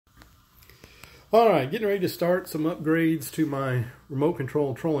All right, getting ready to start some upgrades to my remote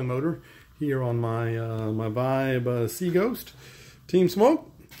control trolling motor here on my my Vibe Sea Ghost Team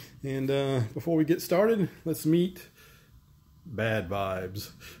Smoke. And before we get started, let's meet Bad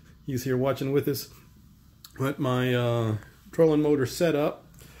Vibes. He's here watching with us. Got my trolling motor set up.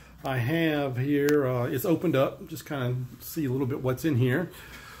 I have here, it's opened up, just kind of see a little bit what's in here.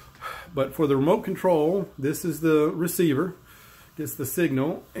 But for the remote control, this is the receiver. Gets the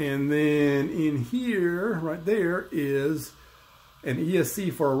signal, and then in here right there is an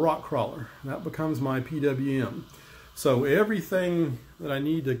ESC for a rock crawler. That becomes my PWM. So everything that I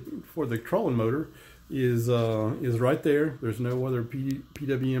need for the trolling motor is right there. There's no other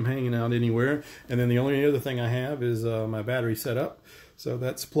PWM hanging out anywhere. And then the only other thing I have is my battery setup. So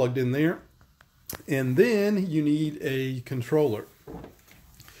that's plugged in there. And then you need a controller.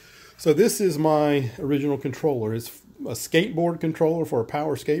 So this is my original controller. It's a skateboard controller for a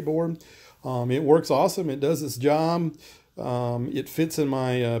power skateboard. It works awesome. It does its job. It fits in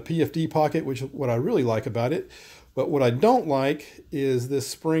my PFD pocket, which is what I really like about it. But what I don't like is this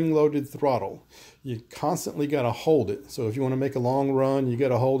spring-loaded throttle. You constantly got to hold it. So if you want to make a long run, you got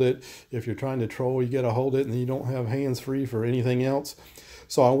to hold it. If you're trying to troll, you got to hold it, and you don't have hands-free for anything else.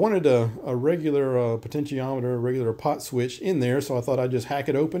 So I wanted a regular potentiometer, a regular pot switch in there, so I thought I'd just hack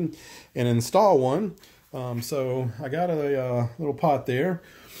it open and install one. So I got a little pot there,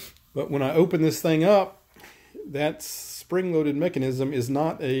 but when I open this thing up, that spring-loaded mechanism is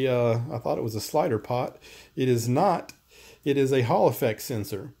not a, I thought it was a slider pot. It is not. It is a Hall effect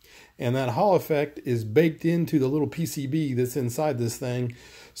sensor. And that Hall effect is baked into the little PCB that's inside this thing.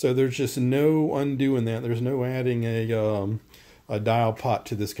 So there's just no undoing that. There's no adding a dial pot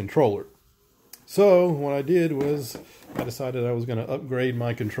to this controller. So what I did was I decided I was going to upgrade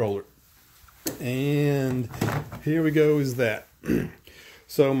my controller. And here we go is that.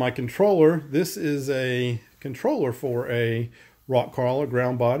 So my controller, this is a controller for a rock crawler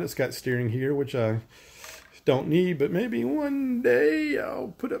ground bot. It's got steering here, which I don't need, but maybe one day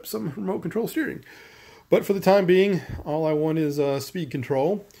I'll put up some remote control steering. But for the time being, all I want is speed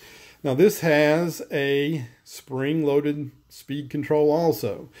control. Now this has a spring-loaded speed control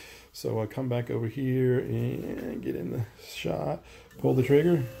also. So I come back over here and get in the shot, pull the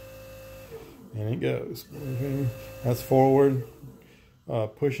trigger, and it goes. That's forward,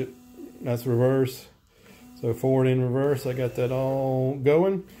 push it, that's reverse. So forward and reverse, I got that all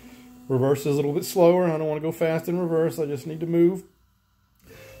going. Reverse is a little bit slower. I don't want to go fast in reverse, I just need to move.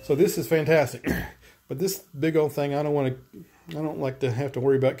 So this is fantastic. But this big old thing, I don't like to have to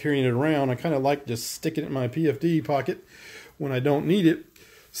worry about carrying it around. I kind of like just sticking it in my PFD pocket when I don't need it.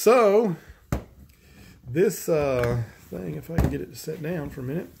 So this thing, if I can get it to sit down for a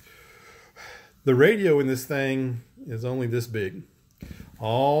minute, the radio in this thing is only this big.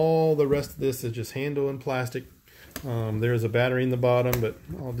 All the rest of this is just handle and plastic. There's a battery in the bottom, but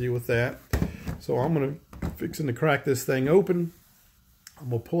I'll deal with that. So I'm fixing to crack this thing open. I'm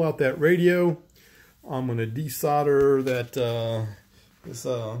gonna pull out that radio. I'm gonna desolder that this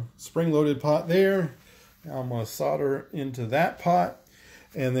spring-loaded pot there. I'm gonna solder into that pot,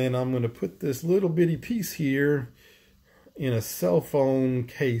 and then I'm gonna put this little bitty piece here in a cell phone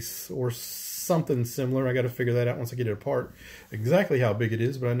case or something similar. I got to figure that out once I get it apart, exactly how big it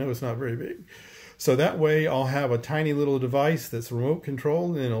is, but I know it's not very big. So that way I'll have a tiny little device that's remote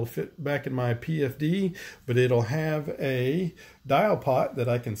controlled, and it'll fit back in my PFD, but it'll have a dial pot that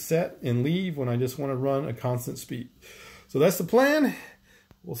I can set and leave when I just want to run a constant speed. So that's the plan.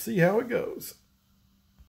 We'll see how it goes.